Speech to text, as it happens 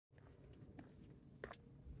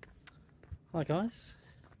Hi guys,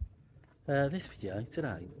 this video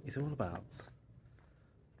today is all about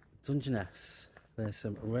Dungeness. There's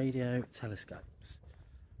some radio telescopes.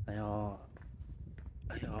 They are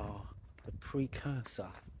the precursor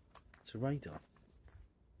to radar.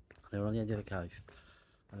 They were on the end of the coast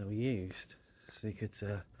and they were used so you could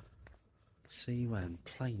see when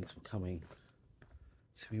planes were coming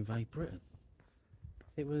to invade Britain.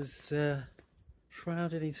 It was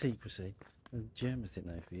shrouded in secrecy. The Germans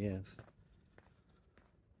didn't know for years.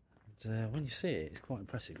 When you see it, it's quite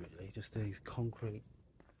impressive really. Just these concrete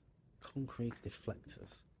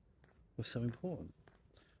deflectors were so important.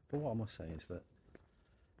 But what I must say is that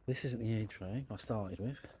this isn't the intro I started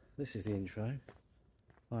with. This is the intro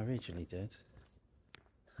I originally did.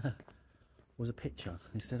 Was a picture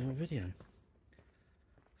instead of a video.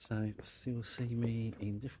 So you'll see me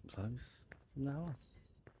in different clothes from now on.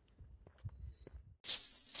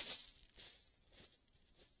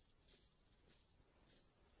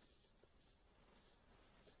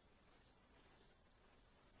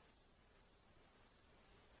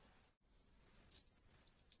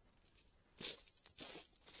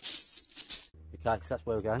 Okay, so that's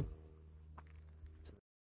where we're going.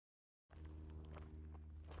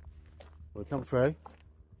 We'll come through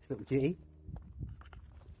this little jetty.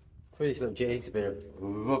 Through this little jetty, it's a bit of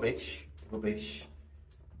rubbish, graffiti.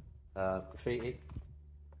 The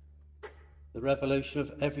revolution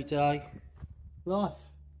of everyday life.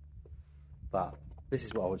 But this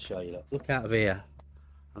is what I would show you. Look out of here,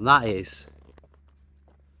 and that is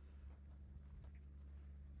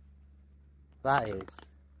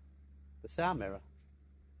the sound mirror.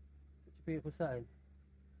 Such a beautiful setting.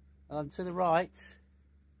 And to the right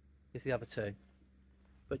is the other two.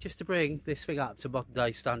 But just to bring this thing up to modern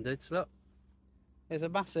day standards, look, there's a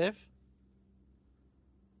massive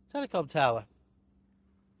telecom tower.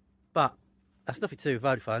 But that's nothing to do with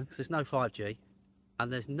Vodafone because there's no 5G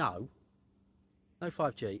and there's no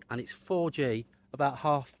 5G and it's 4G about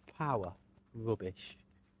half power. Rubbish.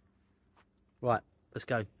 Right, let's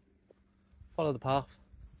go. Follow the path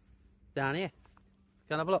down here.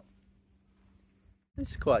 Go and have a look. This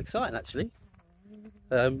is quite exciting actually.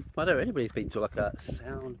 I don't know if anybody's been to like a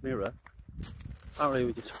sound mirror. Apparently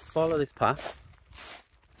we just follow this path,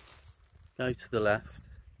 go to the left.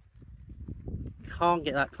 Can't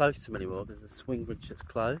get that close to them anymore because the swing bridge that's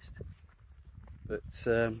closed. But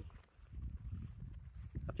I've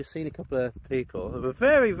just seen a couple of people who were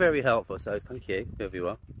very, very helpful, so thank you, whoever you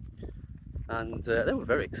are. And they were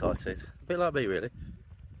very excited, a bit like me really.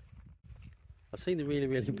 I've seen the really,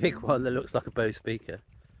 really big one that looks like a Bose speaker.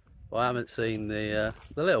 But I haven't seen the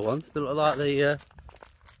little ones that look like the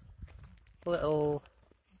little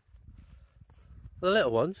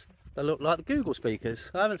ones that look like the Google speakers.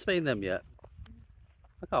 I haven't seen them yet.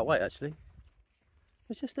 I can't wait actually.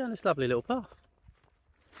 It's just down this lovely little path.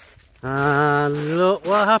 And look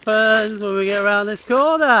what happens when we get around this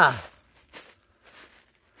corner.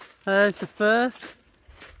 There's the first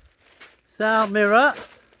sound mirror.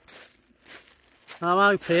 I'm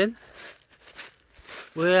hoping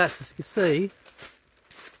we actually see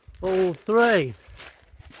all three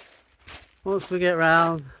once we get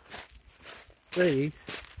round these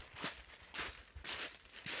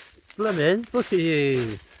blooming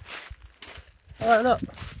bushes. Alright, look,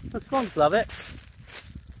 the swans love it.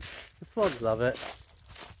 The swans love it.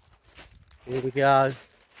 Here we go. I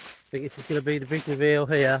think this is going to be the big reveal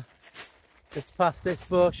here. Just past this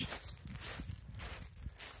bush.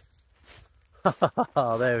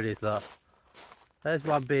 Oh, there it is, look. There's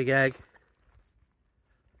one big egg.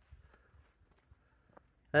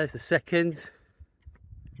 There's the second.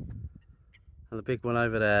 And the big one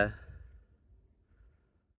over there.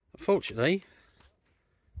 Unfortunately,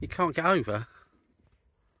 you can't get over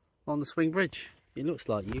on the swing bridge. It looks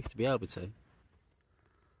like you used to be able to.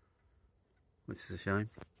 Which is a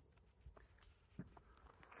shame.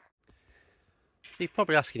 So you're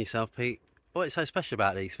probably asking yourself, Pete, what is so special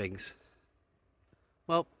about these things?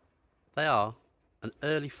 Well, they are an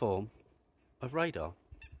early form of radar.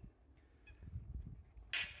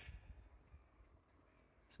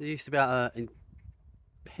 So they used to be able to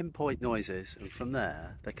pinpoint noises, and from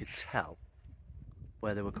there they could tell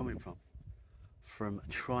where they were coming from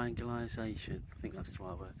triangulation. I think that's the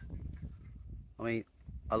right word. I mean,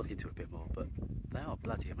 I'll look into it a bit more, but they are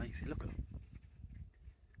bloody amazing. Look at them.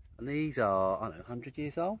 And these are, I don't know, 100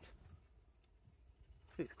 years old?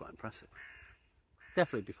 I think it's quite impressive.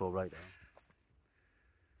 Definitely before radar.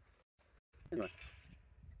 Anyway,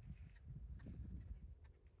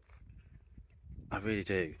 I really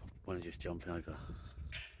do want to just jump over.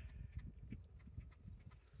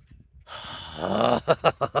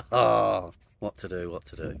 What to do, what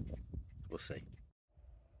to do. We'll see.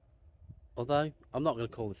 Although, I'm not going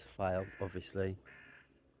to call this a fail, obviously.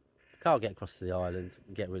 I can't get across to the island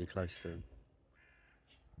and get really close to them.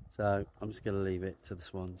 So, I'm just going to leave it to the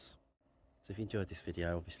swans. So if you enjoyed this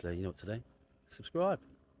video, obviously, you know what to do. Subscribe.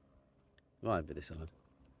 Right over this side.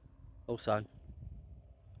 Also,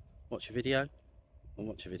 watch a video and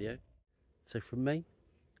watch a video. So from me,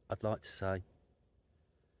 I'd like to say,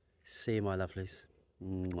 see you my lovelies.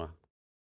 Mwah.